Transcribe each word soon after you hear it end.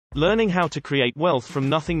Learning how to create wealth from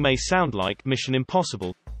nothing may sound like mission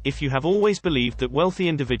impossible, if you have always believed that wealthy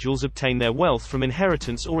individuals obtain their wealth from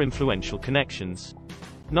inheritance or influential connections.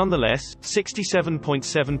 Nonetheless,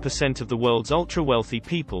 67.7% of the world's ultra-wealthy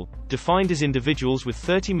people, defined as individuals with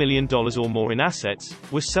 $30 million or more in assets,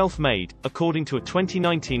 were self-made, according to a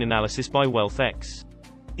 2019 analysis by WealthX.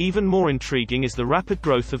 Even more intriguing is the rapid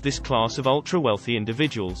growth of this class of ultra-wealthy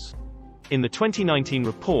individuals. In the 2019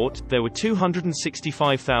 report, there were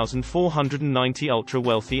 265,490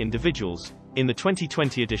 ultra-wealthy individuals. In the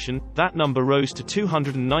 2020 edition, that number rose to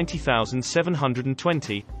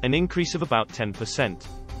 290,720, an increase of about 10%.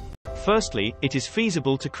 Firstly, it is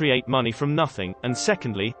feasible to create money from nothing, and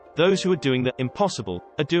secondly, those who are doing the impossible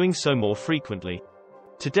are doing so more frequently.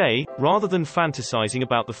 Today, rather than fantasizing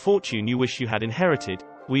about the fortune you wish you had inherited,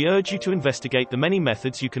 we urge you to investigate the many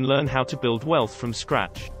methods you can learn how to build wealth from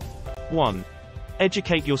scratch. 1.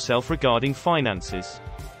 Educate yourself regarding finances.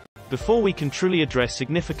 Before we can truly address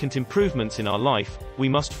significant improvements in our life, we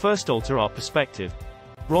must first alter our perspective.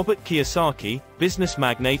 Robert Kiyosaki, business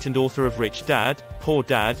magnate and author of Rich Dad, Poor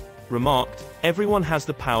Dad, remarked, "Everyone has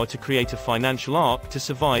the power to create a financial ark to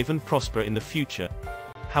survive and prosper in the future.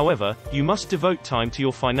 However, you must devote time to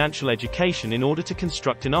your financial education in order to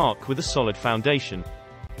construct an ark with a solid foundation."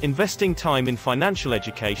 Investing time in financial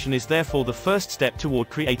education is therefore the first step toward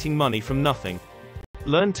creating money from nothing.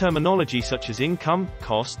 Learn terminology such as income,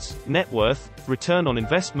 costs, net worth, return on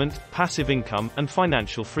investment, passive income, and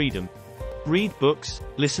financial freedom. Read books,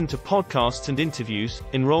 listen to podcasts and interviews,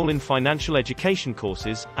 enroll in financial education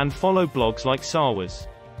courses, and follow blogs like Sarwar's.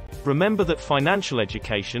 Remember that financial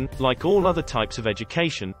education, like all other types of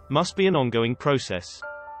education, must be an ongoing process.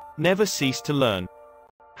 Never cease to learn.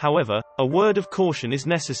 However, a word of caution is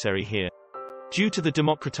necessary here. Due to the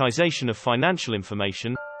democratization of financial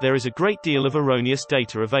information, there is a great deal of erroneous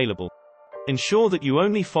data available. Ensure that you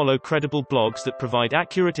only follow credible blogs that provide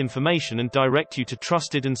accurate information and direct you to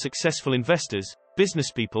trusted and successful investors,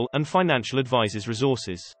 businesspeople, and financial advisors'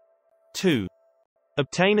 resources. 2.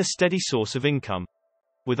 Obtain a steady source of income.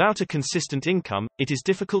 Without a consistent income, it is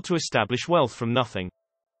difficult to establish wealth from nothing.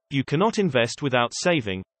 You cannot invest without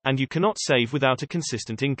saving, and you cannot save without a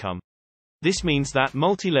consistent income. This means that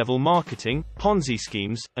multi-level marketing, Ponzi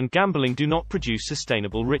schemes, and gambling do not produce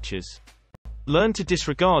sustainable riches. Learn to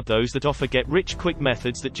disregard those that offer get-rich-quick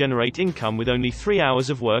methods that generate income with only 3 hours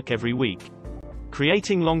of work every week.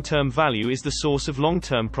 Creating long-term value is the source of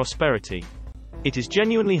long-term prosperity. It is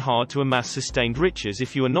genuinely hard to amass sustained riches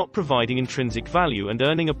if you are not providing intrinsic value and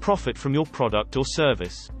earning a profit from your product or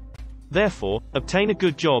service. Therefore, obtain a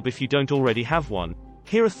good job if you don't already have one.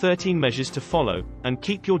 Here are 13 measures to follow, and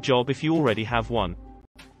keep your job if you already have one.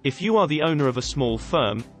 If you are the owner of a small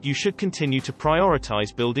firm, you should continue to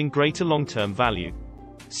prioritize building greater long-term value.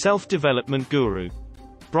 Self-development guru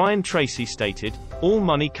Brian Tracy stated, "All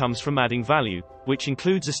money comes from adding value, which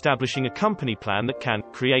includes establishing a company plan that can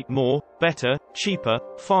create more, better, cheaper,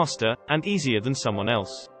 faster, and easier than someone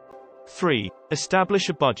else." 3. Establish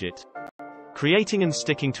a budget. Creating and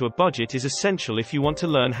sticking to a budget is essential if you want to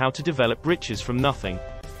learn how to develop riches from nothing.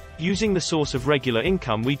 Using the source of regular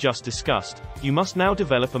income we just discussed, you must now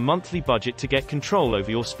develop a monthly budget to get control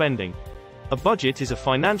over your spending. A budget is a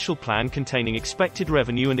financial plan containing expected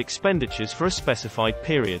revenue and expenditures for a specified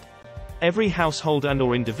period. Every household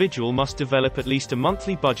and/or individual must develop at least a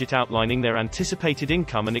monthly budget outlining their anticipated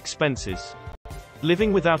income and expenses.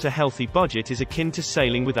 Living without a healthy budget is akin to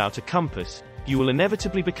sailing without a compass. You will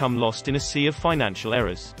inevitably become lost in a sea of financial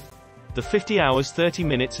errors. The 50 hours 30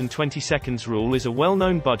 minutes and 20 seconds rule is a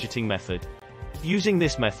well-known budgeting method. Using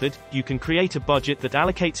this method, you can create a budget that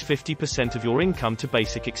allocates 50% of your income to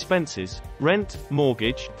basic expenses, rent,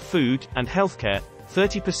 mortgage, food, and healthcare,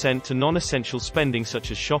 30% to non-essential spending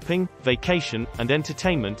such as shopping, vacation, and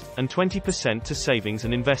entertainment, and 20% to savings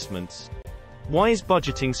and investments. Why is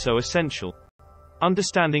budgeting so essential?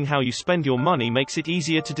 Understanding how you spend your money makes it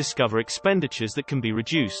easier to discover expenditures that can be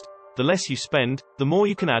reduced. The less you spend, the more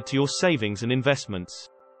you can add to your savings and investments.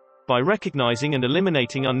 By recognizing and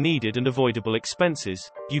eliminating unneeded and avoidable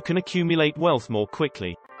expenses, you can accumulate wealth more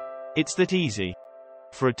quickly. It's that easy.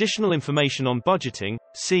 For additional information on budgeting,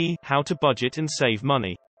 see How to Budget and Save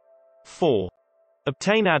Money. 4.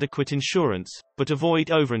 Obtain adequate insurance, but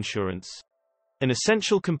avoid overinsurance. An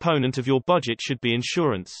essential component of your budget should be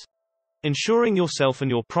insurance. Insuring yourself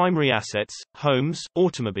and your primary assets, homes,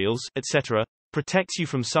 automobiles, etc., protects you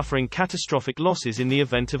from suffering catastrophic losses in the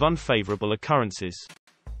event of unfavorable occurrences.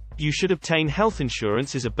 You should obtain health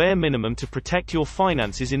insurance as a bare minimum to protect your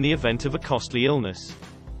finances in the event of a costly illness.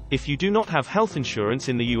 If you do not have health insurance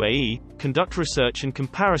in the UAE, conduct research and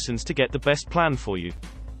comparisons to get the best plan for you.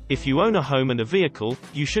 If you own a home and a vehicle,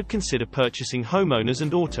 you should consider purchasing homeowners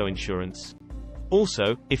and auto insurance.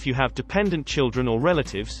 Also, if you have dependent children or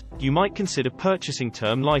relatives, you might consider purchasing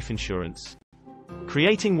term life insurance.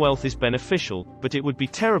 Creating wealth is beneficial, but it would be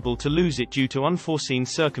terrible to lose it due to unforeseen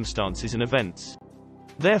circumstances and events.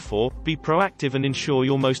 Therefore, be proactive and insure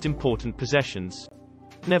your most important possessions.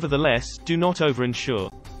 Nevertheless, do not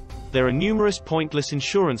overinsure. There are numerous pointless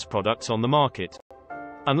insurance products on the market.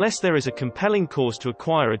 Unless there is a compelling cause to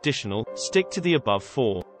acquire additional, stick to the above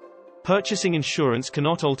 4. Purchasing insurance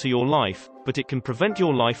cannot alter your life, but it can prevent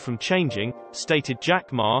your life from changing, stated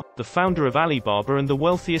Jack Ma, the founder of Alibaba and the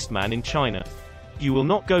wealthiest man in China. You will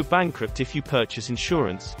not go bankrupt if you purchase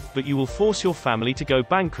insurance, but you will force your family to go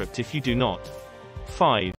bankrupt if you do not.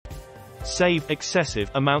 5. Save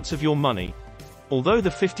excessive amounts of your money. Although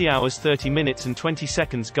the 50 hours 30 minutes and 20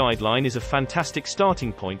 seconds guideline is a fantastic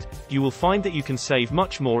starting point, you will find that you can save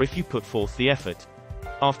much more if you put forth the effort.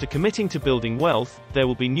 After committing to building wealth, there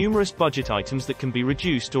will be numerous budget items that can be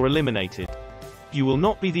reduced or eliminated. You will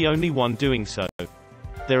not be the only one doing so.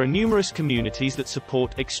 There are numerous communities that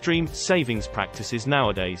support extreme savings practices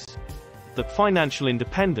nowadays. The financial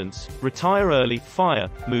independence, retire early, FIRE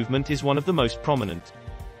movement is one of the most prominent.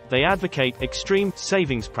 They advocate extreme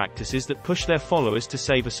savings practices that push their followers to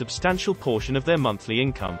save a substantial portion of their monthly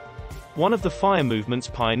income. One of the FIRE movement's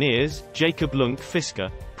pioneers, Jacob Lunk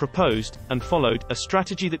Fisker, proposed, and followed, a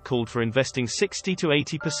strategy that called for investing 60 to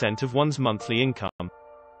 80% of one's monthly income.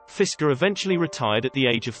 Fisker eventually retired at the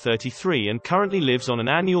age of 33 and currently lives on an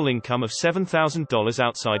annual income of $7,000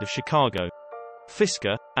 outside of Chicago.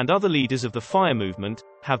 Fisker, and other leaders of the FIRE movement,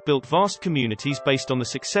 have built vast communities based on the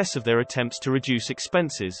success of their attempts to reduce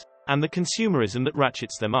expenses, and the consumerism that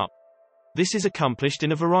ratchets them up. This is accomplished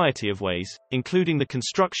in a variety of ways, including the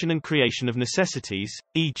construction and creation of necessities,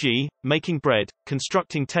 e.g., making bread,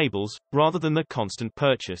 constructing tables, rather than the constant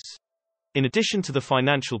purchase. In addition to the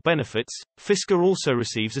financial benefits, Fisker also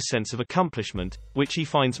receives a sense of accomplishment, which he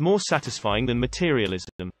finds more satisfying than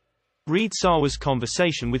materialism. Read Sawa's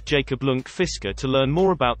conversation with Jacob Lunk Fisker to learn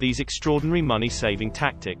more about these extraordinary money-saving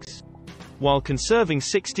tactics. While conserving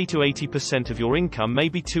 60 to 80% of your income may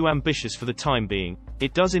be too ambitious for the time being,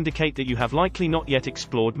 it does indicate that you have likely not yet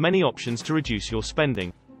explored many options to reduce your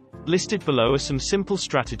spending. Listed below are some simple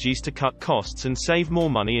strategies to cut costs and save more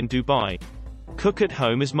money in Dubai. Cook at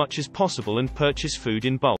home as much as possible and purchase food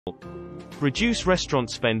in bulk. Reduce restaurant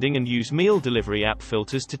spending and use meal delivery app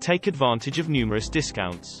filters to take advantage of numerous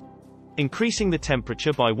discounts. Increasing the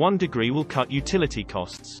temperature by 1 degree will cut utility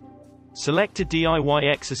costs. Select a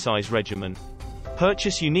DIY exercise regimen.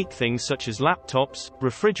 Purchase unique things such as laptops,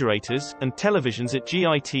 refrigerators, and televisions at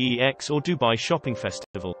GITEX or Dubai Shopping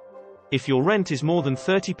Festival. If your rent is more than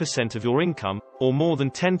 30% of your income, or more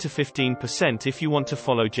than 10 to 15% if you want to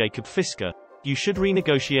follow Jacob Fisker, you should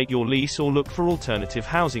renegotiate your lease or look for alternative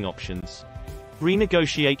housing options.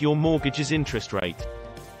 Renegotiate your mortgage's interest rate.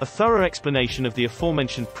 A thorough explanation of the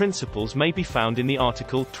aforementioned principles may be found in the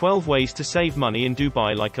article 12 Ways to Save Money in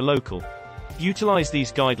Dubai Like a Local. Utilize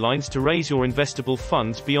these guidelines to raise your investable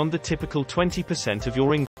funds beyond the typical 20% of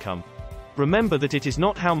your income. Remember that it is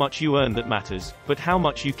not how much you earn that matters, but how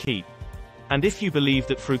much you keep. And if you believe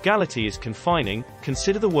that frugality is confining,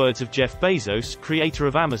 consider the words of Jeff Bezos, creator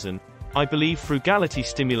of Amazon. I believe frugality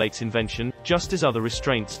stimulates invention, just as other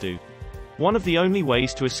restraints do. One of the only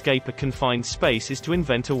ways to escape a confined space is to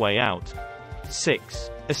invent a way out. 6.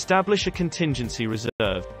 Establish a contingency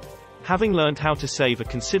reserve. Having learned how to save a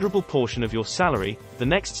considerable portion of your salary, the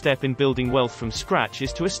next step in building wealth from scratch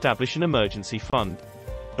is to establish an emergency fund.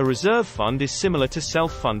 A reserve fund is similar to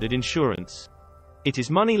self-funded insurance. It is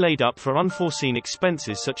money laid up for unforeseen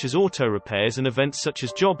expenses such as auto repairs and events such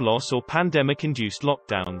as job loss or pandemic-induced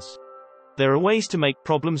lockdowns. There are ways to make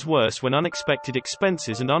problems worse when unexpected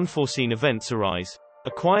expenses and unforeseen events arise.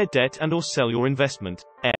 Acquire debt and/or sell your investment.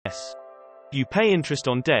 You pay interest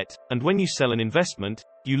on debt, and when you sell an investment,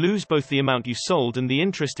 you lose both the amount you sold and the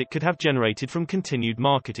interest it could have generated from continued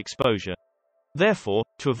market exposure. Therefore,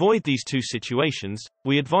 to avoid these two situations,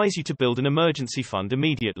 we advise you to build an emergency fund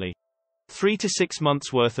immediately. 3 to 6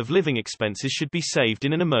 months' worth of living expenses should be saved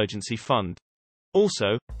in an emergency fund.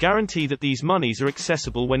 Also, guarantee that these monies are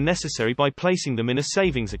accessible when necessary by placing them in a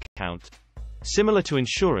savings account. Similar to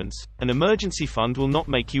insurance, an emergency fund will not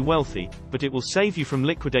make you wealthy, but it will save you from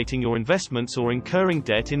liquidating your investments or incurring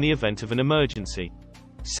debt in the event of an emergency.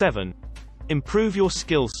 7. Improve your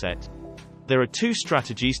skill set. There are 2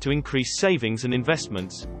 strategies to increase savings and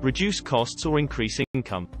investments: reduce costs or increase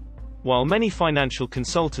income. While many financial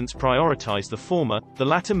consultants prioritize the former, the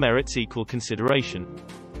latter merits equal consideration.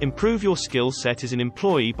 Improve your skill set as an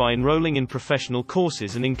employee by enrolling in professional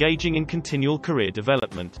courses and engaging in continual career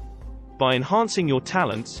development. By enhancing your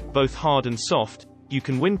talents, both hard and soft, you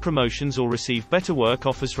can win promotions or receive better work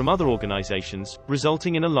offers from other organizations,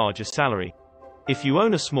 resulting in a larger salary. If you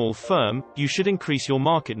own a small firm, you should increase your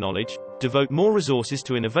market knowledge, devote more resources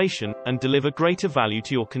to innovation, and deliver greater value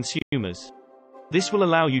to your consumers. This will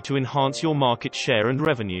allow you to enhance your market share and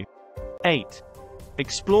revenue. 8.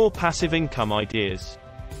 Explore passive income ideas.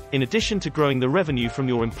 In addition to growing the revenue from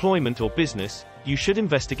your employment or business, you should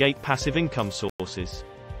investigate passive income sources.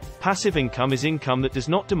 Passive income is income that does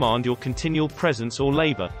not demand your continual presence or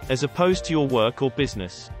labor, as opposed to your work or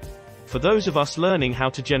business. For those of us learning how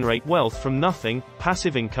to generate wealth from nothing,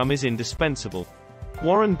 passive income is indispensable.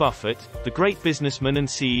 Warren Buffett, the great businessman and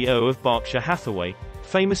CEO of Berkshire Hathaway,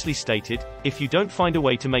 famously stated, "If you don't find a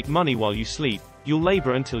way to make money while you sleep, you'll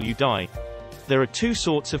labor until you die." There are two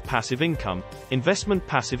sorts of passive income: investment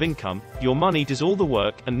passive income, your money does all the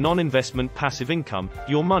work, and non-investment passive income,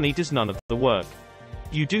 your money does none of the work.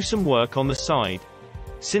 You do some work on the side.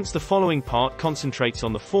 Since the following part concentrates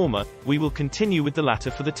on the former, we will continue with the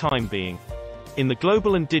latter for the time being. In the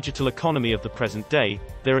global and digital economy of the present day,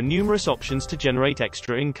 there are numerous options to generate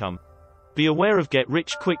extra income. Be aware of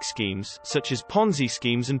get-rich-quick schemes, such as Ponzi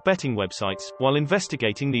schemes and betting websites, while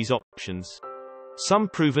investigating these options. Some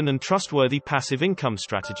proven and trustworthy passive income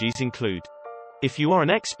strategies include: if you are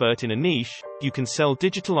an expert in a niche, you can sell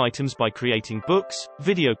digital items by creating books,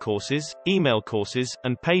 video courses, email courses,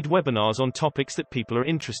 and paid webinars on topics that people are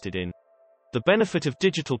interested in. The benefit of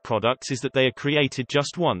digital products is that they are created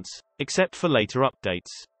just once, except for later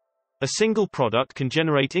updates. A single product can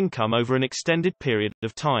generate income over an extended period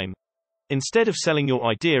of time. Instead of selling your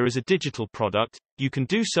idea as a digital product, you can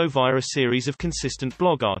do so via a series of consistent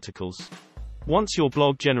blog articles. Once your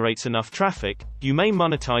blog generates enough traffic, you may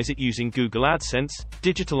monetize it using Google AdSense,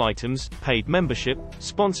 digital items, paid membership,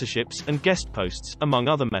 sponsorships, and guest posts, among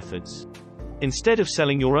other methods. Instead of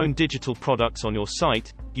selling your own digital products on your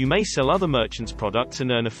site, you may sell other merchants' products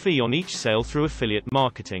and earn a fee on each sale through affiliate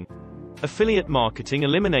marketing. Affiliate marketing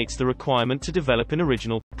eliminates the requirement to develop an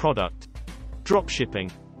original product.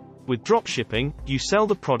 Dropshipping. With dropshipping, you sell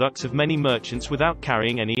the products of many merchants without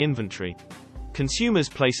carrying any inventory. Consumers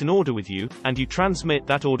place an order with you, and you transmit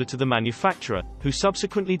that order to the manufacturer, who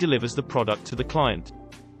subsequently delivers the product to the client.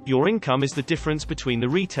 Your income is the difference between the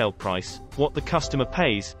retail price, what the customer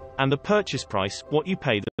pays, and the purchase price, what you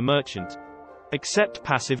pay the merchant. Accept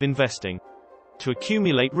passive investing. To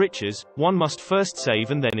accumulate riches, one must first save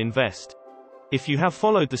and then invest. If you have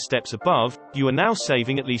followed the steps above, you are now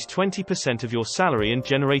saving at least 20% of your salary and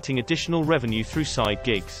generating additional revenue through side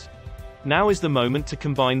gigs. Now is the moment to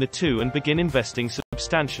combine the two and begin investing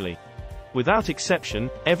substantially. Without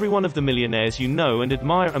exception, every one of the millionaires you know and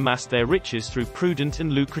admire amassed their riches through prudent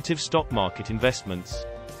and lucrative stock market investments.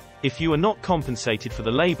 If you are not compensated for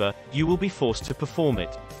the labor, you will be forced to perform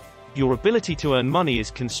it. Your ability to earn money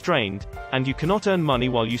is constrained, and you cannot earn money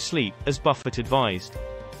while you sleep, as Buffett advised.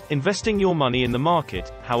 Investing your money in the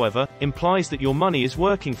market, however, implies that your money is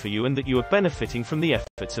working for you and that you are benefiting from the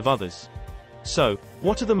efforts of others. So,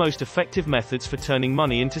 what are the most effective methods for turning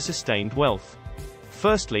money into sustained wealth?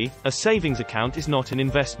 Firstly, a savings account is not an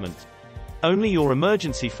investment. Only your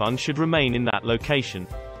emergency fund should remain in that location.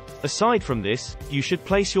 Aside from this, you should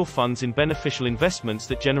place your funds in beneficial investments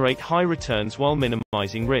that generate high returns while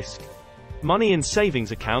minimizing risk. Money in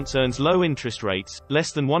savings accounts earns low interest rates,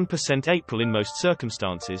 less than 1% April in most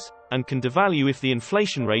circumstances, and can devalue if the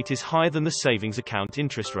inflation rate is higher than the savings account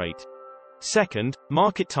interest rate. Second,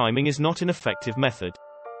 market timing is not an effective method.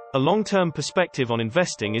 A long-term perspective on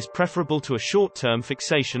investing is preferable to a short-term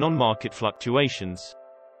fixation on market fluctuations.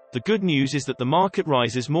 The good news is that the market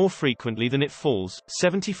rises more frequently than it falls,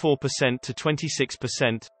 74% to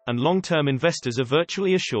 26%, and long-term investors are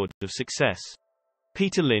virtually assured of success.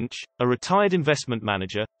 Peter Lynch, a retired investment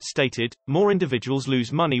manager, stated, "More individuals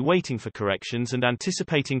lose money waiting for corrections and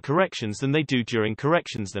anticipating corrections than they do during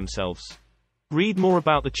corrections themselves." Read more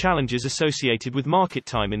about the challenges associated with market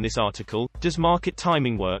time in this article. Does market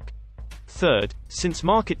timing work? Third, since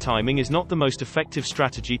market timing is not the most effective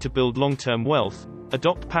strategy to build long-term wealth,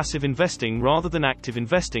 adopt passive investing rather than active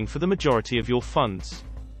investing for the majority of your funds.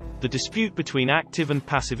 The dispute between active and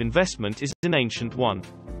passive investment is an ancient one.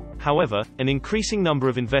 However, an increasing number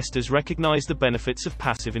of investors recognize the benefits of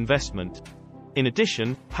passive investment. In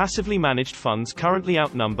addition, passively managed funds currently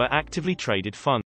outnumber actively traded funds.